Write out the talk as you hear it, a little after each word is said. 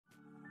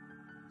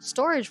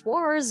Storage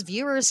Wars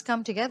viewers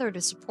come together to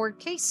support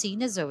Casey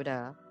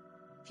Nezhoda.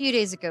 A few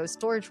days ago,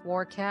 Storage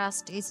War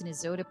cast Casey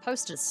Nezhoda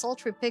posted a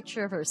sultry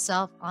picture of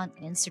herself on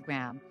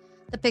Instagram.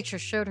 The picture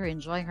showed her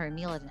enjoying her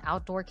meal at an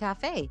outdoor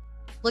cafe.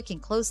 Looking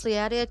closely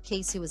at it,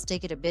 Casey was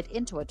digging a bit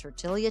into a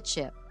tortilla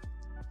chip.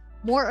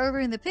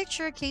 Moreover, in the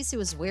picture, Casey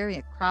was wearing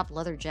a cropped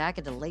leather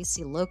jacket and a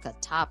lacy loca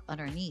top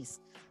underneath.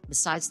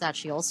 Besides that,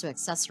 she also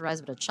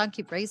accessorized with a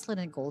chunky bracelet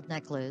and gold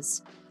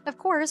necklace. Of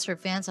course, her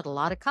fans had a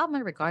lot of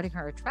comment regarding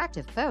her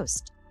attractive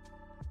post.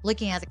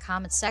 Looking at the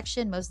comment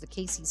section, most of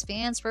Casey's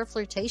fans were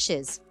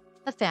flirtatious.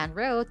 A fan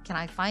wrote, "Can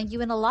I find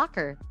you in a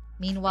locker?"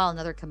 Meanwhile,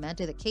 another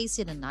commented that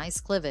Casey had a nice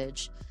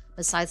cleavage.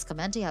 Besides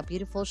commenting how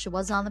beautiful she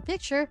was on the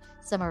picture,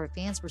 some of her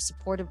fans were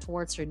supportive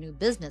towards her new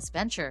business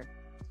venture.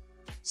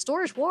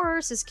 Storage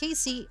Wars is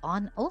Casey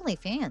on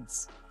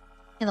OnlyFans.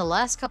 In the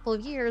last couple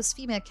of years,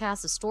 female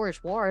casts of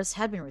Storage Wars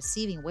had been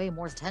receiving way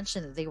more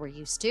attention than they were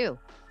used to.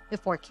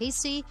 Before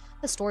Casey,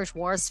 the Storage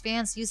Wars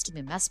fans used to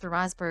be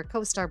mesmerized by her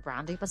co-star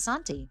Brandy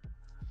Basanti.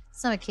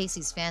 Some of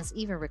Casey's fans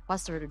even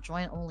requested her to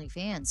join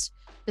OnlyFans.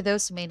 For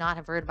those who may not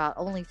have heard about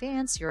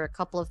OnlyFans, here are a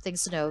couple of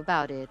things to know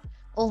about it.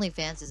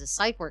 OnlyFans is a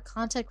site where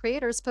content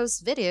creators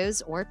post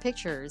videos or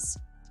pictures.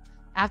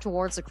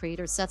 Afterwards, the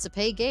creator sets a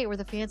pay gate where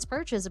the fans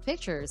purchase the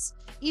pictures.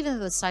 Even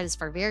though the site is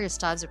for various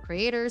types of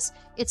creators,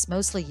 it's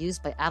mostly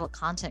used by adult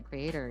content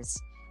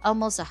creators.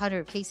 Almost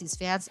 100 of Casey's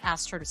fans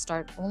asked her to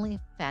start an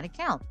OnlyFans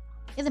account.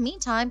 In the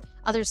meantime,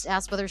 others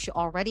asked whether she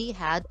already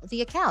had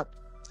the account.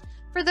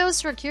 For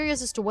those who are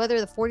curious as to whether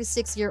the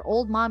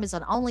 46-year-old mom is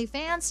on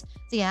OnlyFans,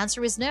 the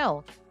answer is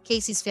no.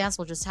 Casey's fans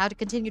will just have to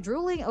continue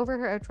drooling over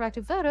her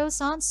attractive photos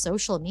on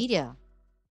social media.